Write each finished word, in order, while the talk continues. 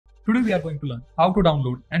Today we are going to learn how to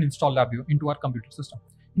download and install LabVIEW into our computer system.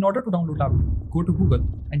 In order to download LabVIEW, go to Google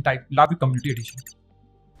and type LabVIEW Community Edition.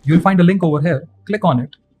 You will find a link over here, click on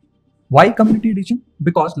it. Why Community Edition?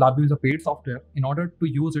 Because LabVIEW is a paid software. In order to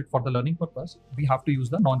use it for the learning purpose, we have to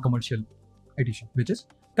use the non-commercial edition, which is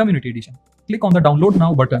Community Edition. Click on the Download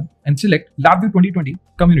Now button and select LabVIEW 2020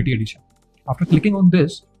 Community Edition. After clicking on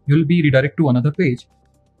this, you will be redirected to another page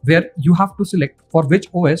where you have to select for which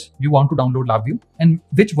OS you want to download LabVIEW and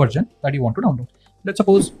which version that you want to download. Let's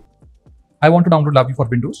suppose I want to download LabVIEW for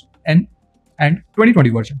Windows and 2020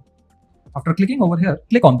 version. After clicking over here,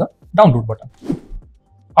 click on the download button.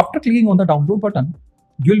 After clicking on the download button,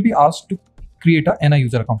 you will be asked to create a NI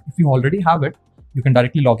user account. If you already have it, you can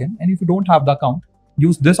directly log in. And if you don't have the account,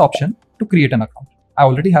 use this option to create an account. I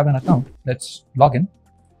already have an account. Let's log in.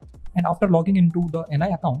 And after logging into the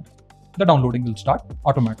NI account, the downloading will start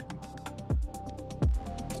automatically.